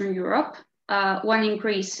Southeastern Europe, one in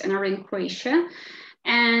Greece and another in Croatia.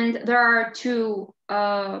 And there are two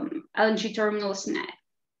LNG terminals in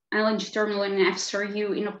terminal in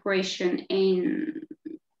FSRU in operation in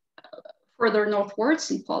further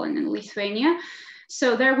northwards in Poland and Lithuania.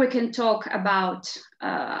 So there we can talk about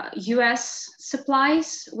US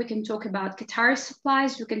supplies, we can talk about Qatari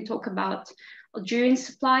supplies, we can talk about Algerian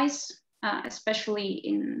supplies, especially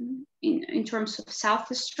in in terms of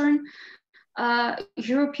Southeastern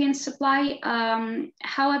European supply.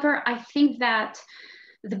 However, I think that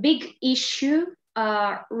the big issue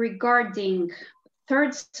regarding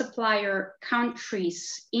third supplier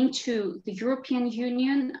countries into the European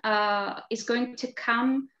Union is going to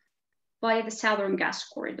come via the Southern Gas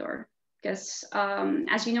Corridor. Because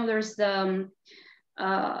as you know, there's the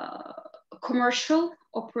commercial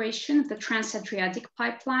operation of the Trans-Adriatic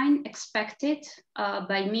pipeline expected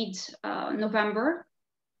by mid-November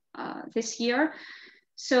this year.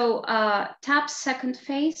 So TAP's second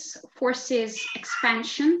phase foresees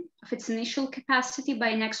expansion of its initial capacity by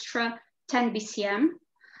an extra 10 BCM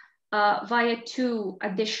via 2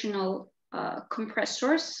 additional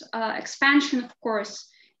compressors. Expansion, of course,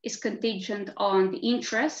 is contingent on the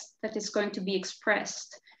interest that is going to be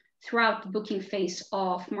expressed throughout the booking phase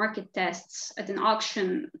of market tests at an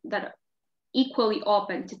auction that are equally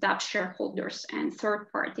open to TAP shareholders and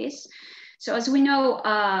third parties. So as we know,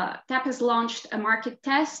 TAP has launched a market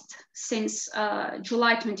test since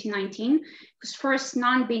July 2019, whose first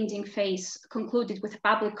non-binding phase concluded with a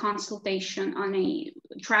public consultation on a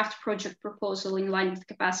draft project proposal in line with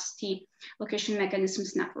capacity allocation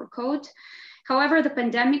mechanisms network code. However, the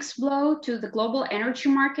pandemic's blow to the global energy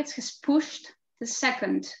markets has pushed the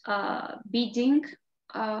second binding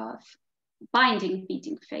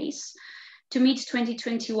bidding phase to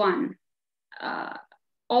mid-2021.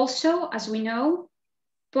 Also, as we know,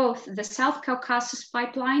 both the South Caucasus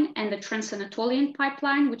pipeline and the Trans-Anatolian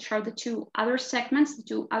pipeline, which are the 2 other segments, the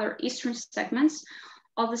 2 other eastern segments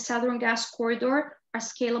of the Southern Gas Corridor, are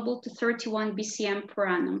scalable to 31 BCM per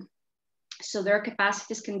annum. So their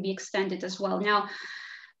capacities can be extended as well. Now,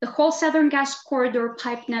 the whole Southern Gas Corridor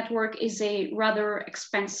pipe network is a rather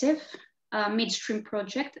expensive midstream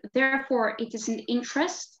project. Therefore, it is in the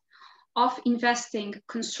interest of investing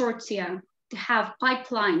consortia to have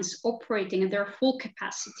pipelines operating at their full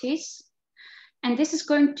capacities. And this is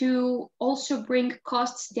going to also bring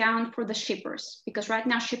costs down for the shippers, because right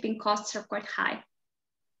now shipping costs are quite high.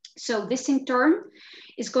 So this in turn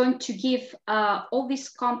is going to give all these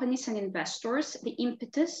companies and investors the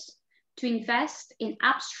impetus to invest in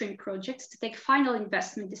upstream projects, to take final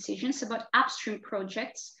investment decisions about upstream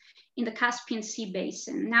projects in the Caspian Sea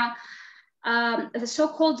basin. Now, the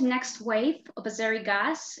so-called next wave of Azeri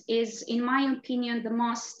gas is, in my opinion, the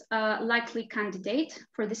most likely candidate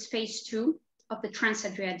for this phase 2 of the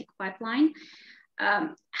Trans-Adriatic pipeline.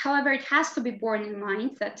 However, it has to be borne in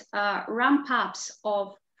mind that ramp-ups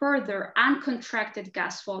of further uncontracted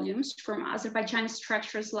gas volumes from Azerbaijani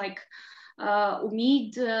structures like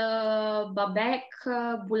Umid, Babek,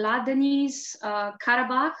 Buladeniz,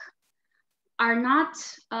 Karabakh are not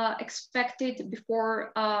expected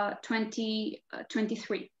before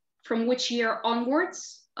 2023, from which year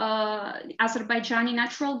onwards, Azerbaijani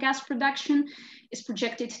natural gas production is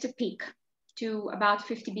projected to peak to about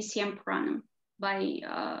 50 BCM per annum by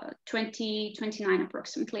 2029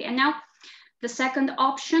 approximately. And now the second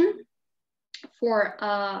option for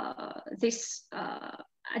this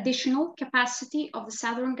additional capacity of the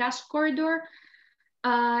Southern Gas Corridor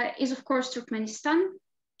is of course Turkmenistan.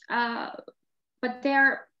 But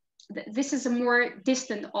this is a more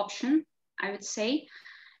distant option, I would say,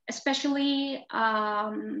 especially,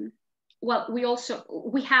 well,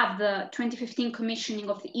 we have the 2015 commissioning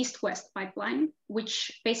of the East-West pipeline,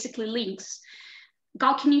 which basically links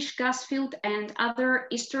Galkinish gas field and other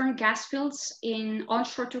eastern gas fields in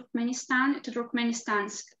onshore Turkmenistan to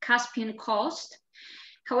Turkmenistan's Caspian coast.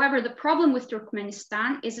 However, the problem with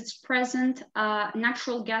Turkmenistan is its present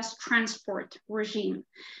natural gas transport regime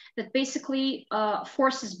that basically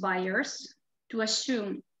forces buyers to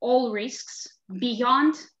assume all risks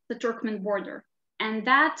beyond the Turkmen border. And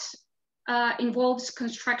that involves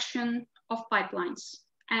construction of pipelines.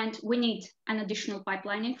 And we need an additional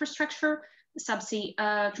pipeline infrastructure, the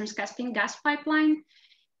subsea Trans-Caspian gas pipeline,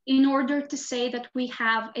 in order to say that we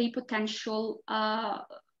have a potential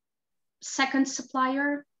second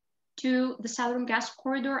supplier to the Southern Gas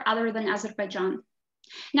Corridor other than Azerbaijan.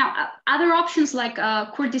 Now, other options like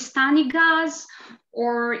Kurdistani gas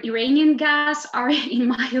or Iranian gas are, in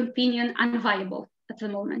my opinion, unviable at the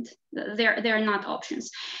moment. They're not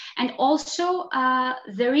options. And also,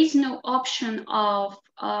 there is no option of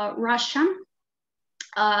Russia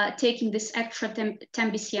taking this extra 10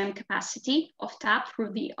 BCM capacity of TAP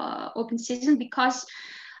through the open season, because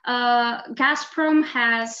Gazprom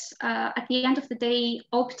has, at the end of the day,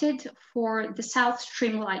 opted for the South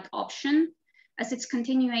Stream Light option as its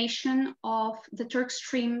continuation of the Turk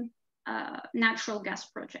Stream natural gas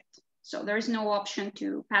project. So there is no option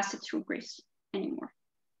to pass it through Greece anymore.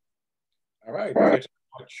 All right, thanks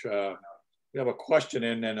so much. We have a question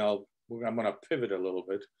in, and I'll I'm going to pivot a little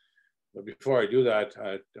bit. But before I do that,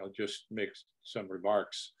 I'll just make some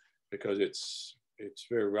remarks because it's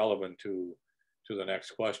very relevant to the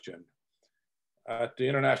next question. At the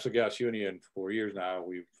International Gas Union for years now,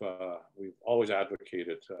 we've always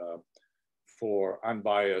advocated for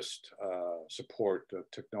unbiased support of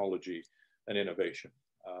technology and innovation.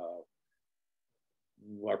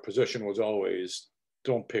 Our position was always,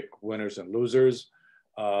 don't pick winners and losers.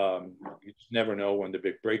 You just never know when the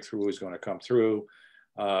big breakthrough is going to come through.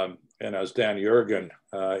 And as Dan Yergin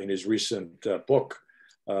in his recent book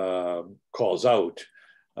calls out,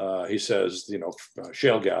 he says, you know,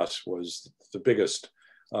 shale gas was the biggest,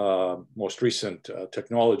 most recent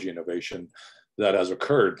technology innovation that has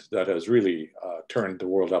occurred, that has really turned the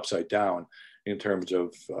world upside down in terms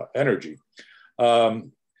of energy.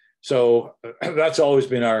 So that's always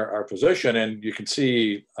been our position. And you can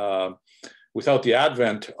see without the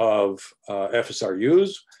advent of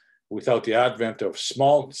FSRUs, without the advent of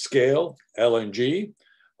small scale LNG,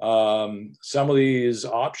 some of these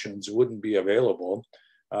options wouldn't be available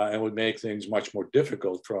and would make things much more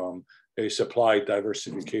difficult from a supply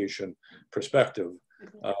diversification perspective.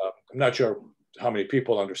 I'm not sure how many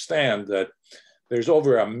people understand that there's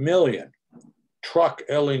over 1 million truck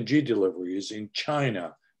LNG deliveries in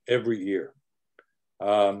China every year.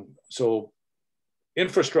 So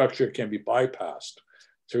infrastructure can be bypassed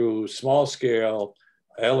through small scale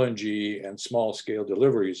LNG and small scale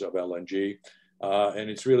deliveries of LNG. And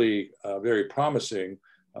it's really very promising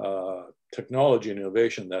technology and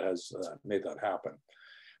innovation that has made that happen.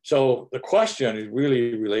 So the question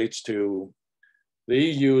really relates to the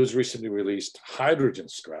EU's recently released hydrogen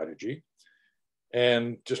strategy.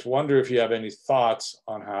 And just wonder if you have any thoughts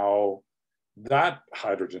on how that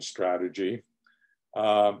hydrogen strategy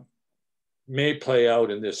may play out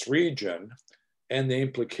in this region and the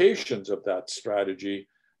implications of that strategy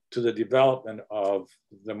to the development of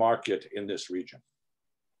the market in this region.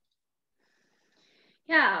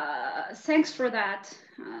 Yeah, thanks for that.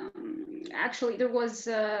 Actually, there was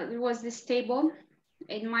this table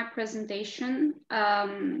in my presentation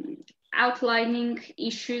outlining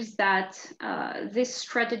issues that this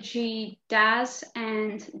strategy does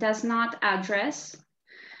and does not address.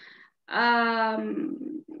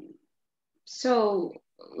 So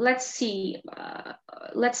let's see,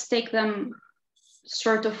 let's take them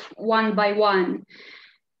sort of one by one.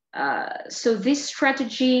 So this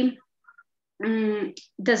strategy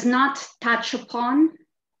does not touch upon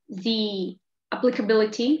the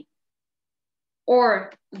applicability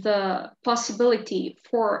or the possibility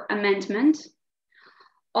for amendment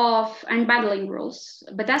of unbundling rules,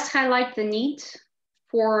 but does highlight the need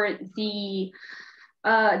for the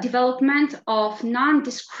development of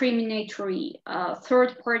non-discriminatory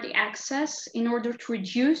third-party access in order to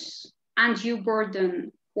reduce undue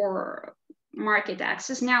burden for market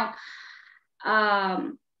access. Now,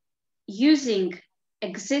 using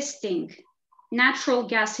existing natural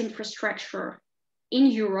gas infrastructure in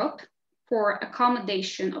Europe for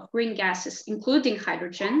accommodation of green gases, including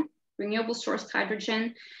hydrogen, renewable sourced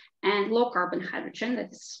hydrogen, and low carbon hydrogen,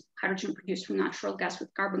 that is hydrogen produced from natural gas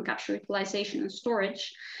with carbon capture, utilization, and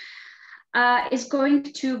storage, is going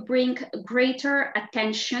to bring greater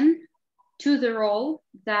attention to the role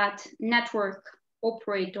that network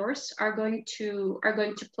operators are going to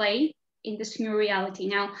play in this new reality.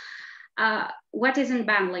 Now, what is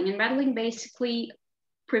unbundling? Unbundling basically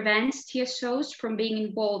prevents TSOs from being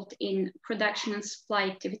involved in production and supply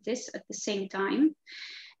activities at the same time.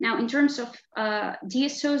 Now, in terms of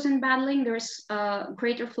DSOs unbundling, there's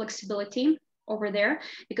greater flexibility over there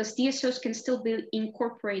because DSOs can still be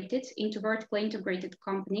incorporated into vertically integrated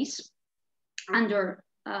companies under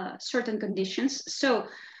certain conditions. So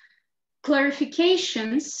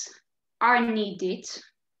clarifications are needed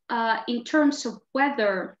in terms of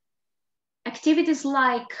whether activities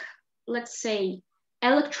like, let's say,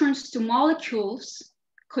 electrons to molecules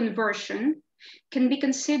conversion can be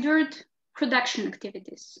considered production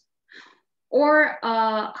activities, or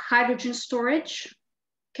hydrogen storage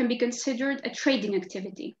can be considered a trading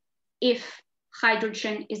activity if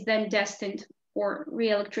hydrogen is then destined for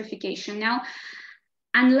re-electrification. Now,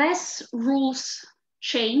 unless rules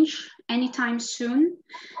change anytime soon,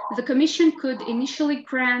 the Commission could initially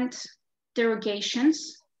grant derogations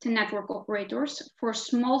to network operators for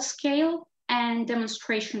small scale and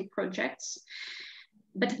demonstration projects.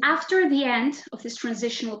 But after the end of this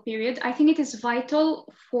transitional period, I think it is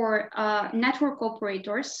vital for network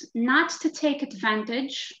operators not to take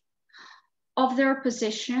advantage of their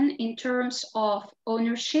position in terms of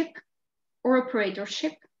ownership or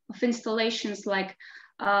operatorship of installations like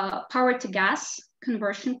power to gas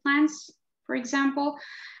conversion plants, for example,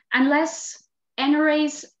 unless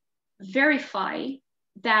NRAs verify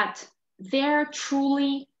that there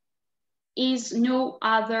truly is no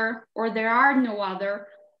other, or there are no other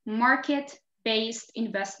market-based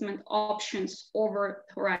investment options over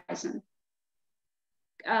the horizon,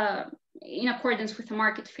 in accordance with the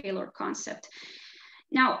market failure concept.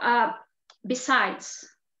 Now, besides,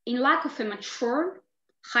 in lack of a mature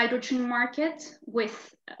hydrogen market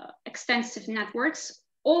with extensive networks,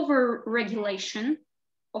 over-regulation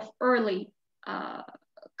of early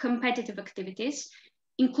competitive activities,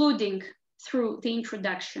 including through the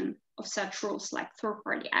introduction of such rules like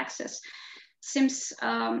third-party access, seems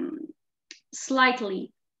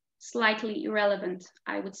slightly irrelevant,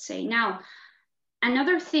 I would say. Now,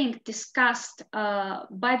 another thing discussed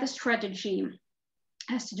by the strategy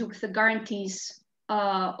has to do with the guarantees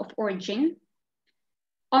of origin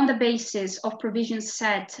on the basis of provisions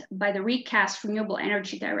set by the recast Renewable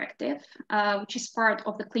Energy Directive, which is part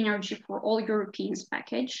of the Clean Energy for All Europeans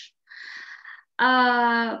package.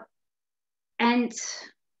 And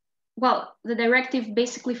well, the directive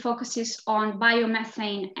basically focuses on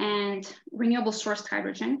biomethane and renewable sourced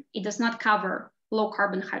hydrogen. It does not cover low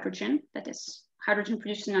carbon hydrogen, that is hydrogen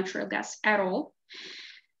produced in natural gas at all.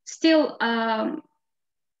 Still,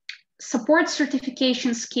 support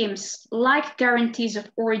certification schemes like guarantees of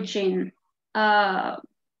origin are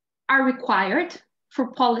required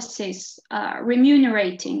for policies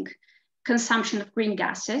remunerating consumption of green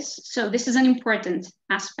gases. So this is an important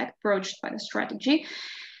aspect broached by the strategy.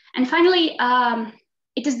 And finally,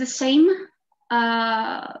 it is the same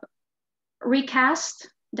recast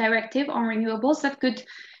directive on renewables that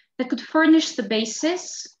could furnish the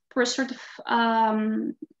basis for a sort of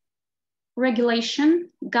regulation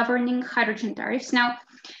governing hydrogen tariffs. Now,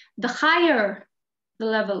 the higher the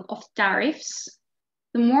level of tariffs,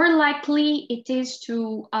 the more likely it is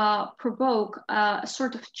to provoke a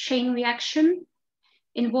sort of chain reaction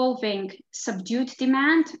involving subdued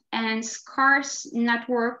demand and scarce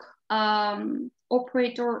network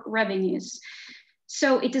operator revenues.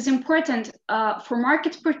 So it is important for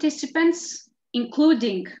market participants,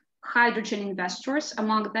 including hydrogen investors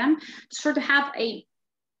among them, to sort of have a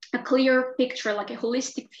clear picture, like a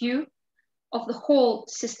holistic view of the whole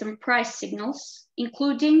system price signals,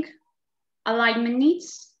 including alignment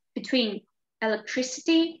needs between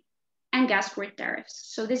electricity and gas grid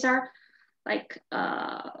tariffs. So these are like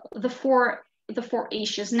the four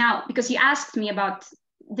issues. Now, because you asked me about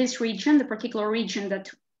this region, the particular region that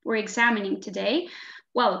we're examining today,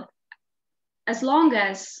 well, as long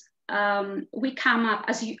as we come up,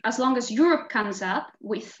 as long as Europe comes up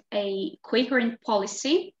with a coherent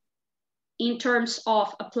policy in terms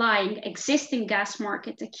of applying existing gas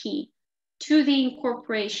market acquis to the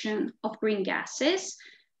incorporation of green gases,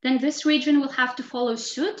 then this region will have to follow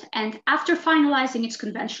suit. And after finalizing its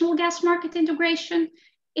conventional gas market integration,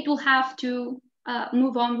 it will have to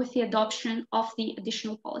move on with the adoption of the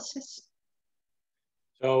additional policies.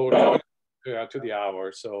 So now to the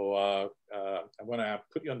hour. So I'm going to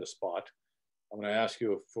put you on the spot. I'm going to ask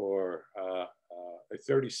you for a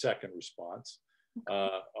 30-second response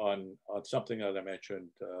on something that I mentioned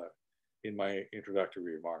in my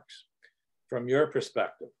introductory remarks. From your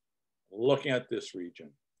perspective, looking at this region,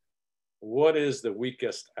 what is the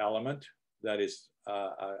weakest element that is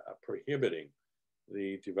prohibiting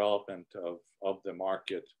the development of the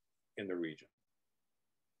market in the region?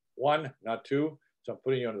 One, not two. So I'm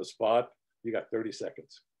putting you on the spot. You got 30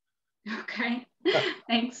 seconds. Okay,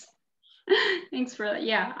 thanks. Thanks for that.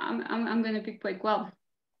 Yeah, I'm going to be quick. Well,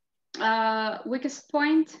 weakest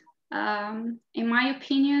point, in my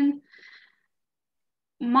opinion,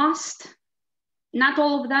 not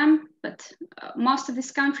all of them, but most of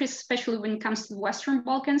these countries, especially when it comes to the Western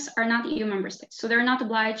Balkans, are not EU member states. So they're not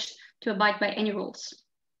obliged to abide by any rules.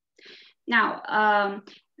 Now,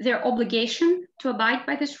 their obligation to abide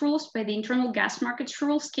by these rules, by the internal gas markets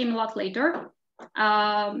rules, came a lot later,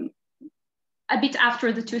 a bit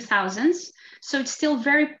after the 2000s. So it's still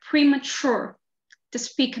very premature to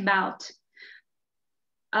speak about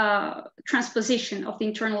transposition of the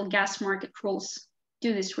internal gas market rules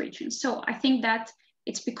to this region. So I think that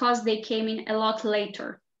it's because they came in a lot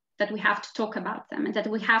later that we have to talk about them and that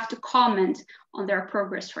we have to comment on their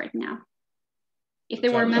progress right now. If they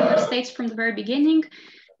were member states from the very beginning,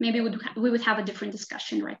 maybe we would have a different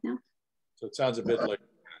discussion right now. So it sounds a bit like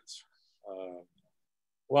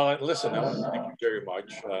well, listen, I want to thank you very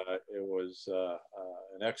much. It was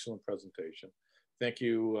an excellent presentation. Thank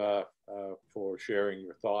you for sharing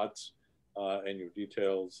your thoughts and your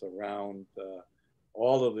details around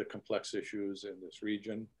all of the complex issues in this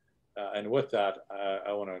region. And with that,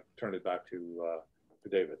 I want to turn it back to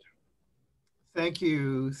David. Thank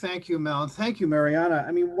you, Mel. Thank you, Mariana.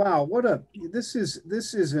 I mean, wow, this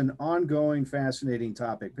is an ongoing, fascinating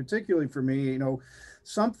topic, particularly for me. You know,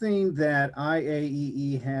 something that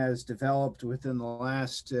IAEE has developed within the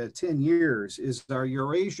last 10 years is our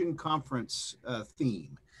Eurasian Conference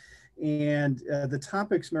theme. And the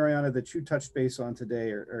topics, Mariana, that you touched base on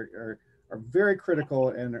today are very critical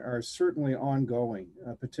and are certainly ongoing,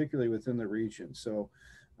 particularly within the region. So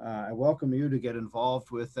I welcome you to get involved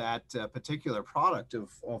with that particular product of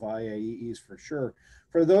IAEE's for sure.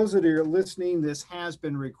 For those that are listening, this has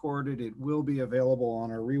been recorded. It will be available on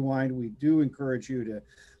our Rewind. We do encourage you to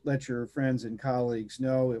let your friends and colleagues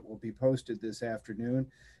know. It will be posted this afternoon.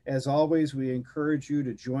 As always, we encourage you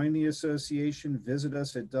to join the association. Visit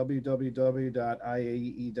us at www.iaee.org.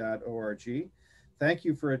 Thank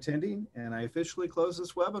you for attending, and I officially close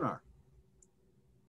this webinar.